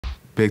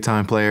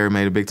big-time player,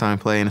 made a big-time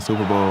play in the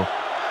Super Bowl.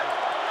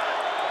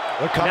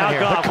 They're coming now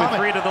here. Goff They're with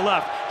coming. 3 to the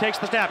left, takes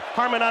the snap.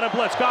 Harmon on a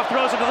blitz. Goff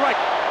throws it to the right.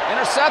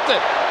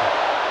 Intercepted.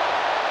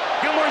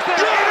 Gilmore's there.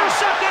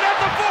 Intercepted at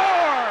the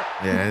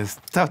 4. Yeah, it's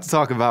tough to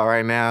talk about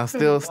right now.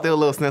 Still a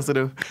little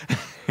sensitive.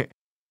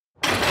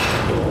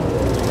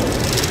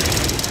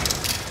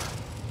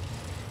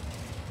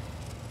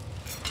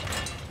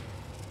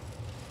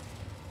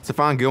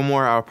 Stephon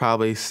Gilmore, I'll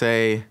probably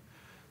say,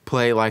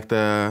 played like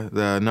the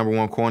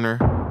 #1 corner.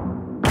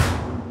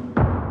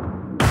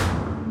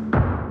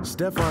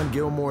 Stephon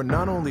Gilmore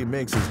not only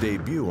makes his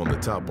debut on the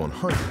top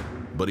 100,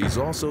 but he's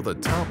also the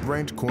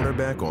top-ranked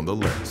cornerback on the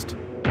list.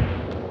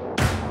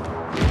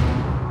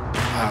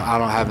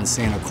 I haven't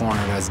seen a corner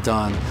has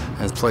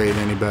played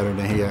any better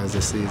than he has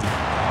this season.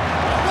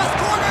 Best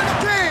corner in the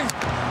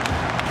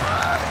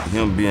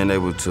game! Him being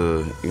able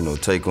to,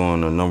 take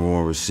on a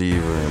 #1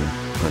 receiver and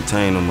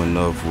contain him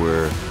enough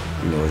where,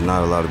 there's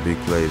not a lot of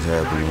big plays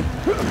happening.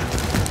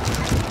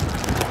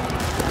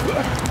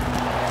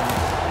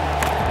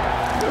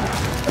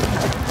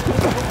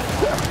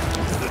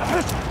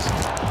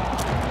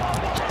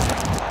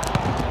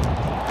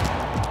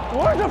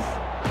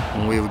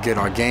 When we would get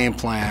our game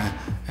plan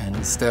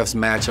and Steph's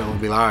matchup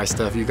would be like, all right,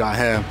 Steph, you got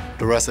him.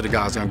 The rest of the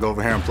guys are gonna go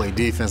over here and play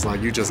defense like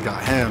you just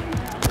got him.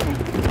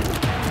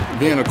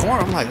 Being a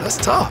corner, I'm like, that's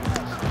tough.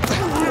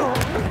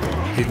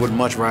 He would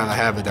much rather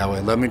have it that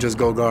way. Let me just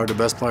go guard the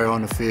best player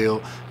on the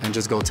field and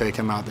just go take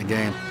him out the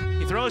game.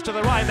 He throws to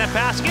the right. That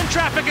pass in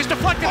traffic is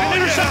deflected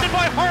and intercepted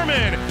by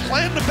Harmon.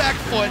 Playing the back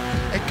foot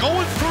and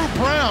going through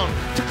Brown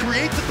to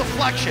create the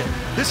deflection.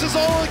 This is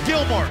all on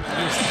Gilmore.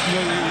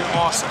 You're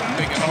awesome.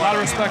 A lot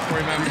of respect for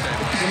you, man.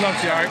 Good luck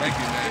to you, all right? Thank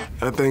you, man.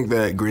 I think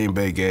that Green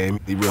Bay game,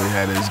 he really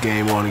had his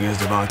game on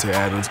against Davante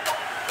Adams.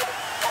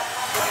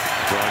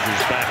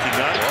 Rodgers backing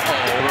up.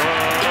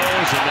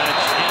 Throws, and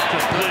that's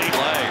incomplete.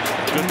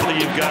 Good play.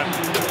 You've got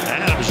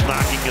Adams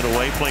knocking it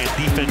away, playing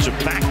defensive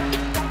back.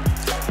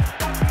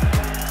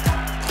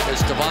 It's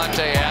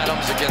Davante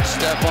Adams against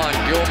Stephon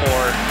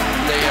Gilmore.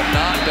 They have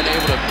not been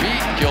able to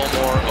beat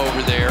Gilmore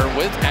over there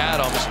with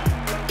Adams.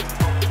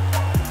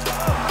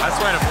 That's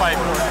why to fight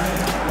for.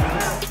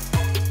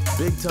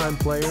 Big-time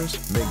players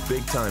make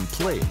big-time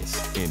plays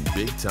in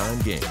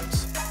big-time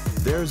games.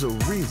 There's a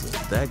reason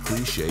that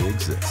cliche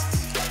exists.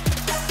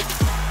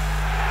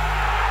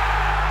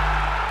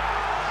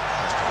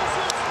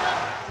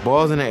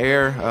 Ball's in the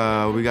air.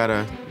 We got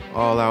a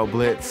all-out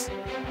blitz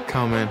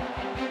coming.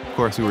 Of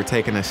course, we were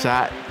taking a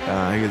shot.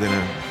 He was in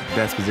the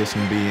best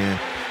position to be in,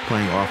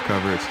 playing off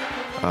coverage.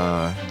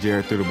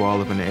 Jared threw the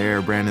ball up in the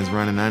air. Brandon's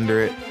running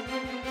under it.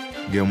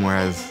 Gilmore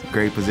has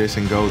great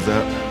position, goes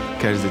up,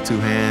 catches it 2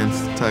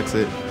 hands, tucks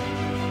it,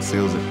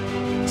 seals it.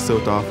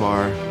 Sealed off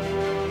our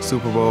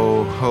Super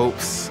Bowl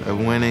hopes of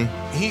winning.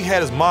 He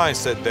had his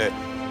mindset that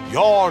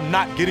y'all are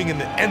not getting in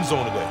the end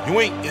zone today.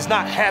 It's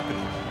not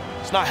happening.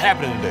 It's not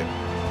happening today.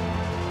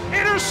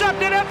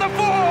 Intercepted at the 4.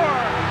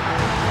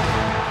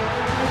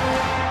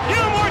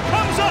 Gilmore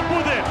comes up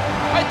with it.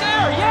 Right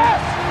there, yes!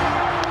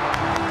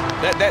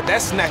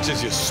 That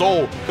snatches your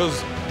soul,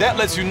 because that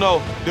lets you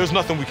know there's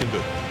nothing we can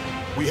do.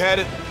 We had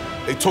it,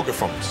 they took it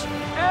from us.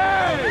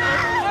 Hey!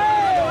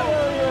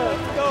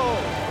 Let's go!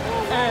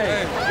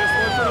 Hey, just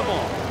look for the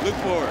ball. Look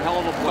for it. Hell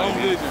of a play.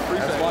 Appreciate it.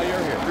 That's why you're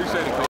here.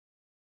 Appreciate it, Coach.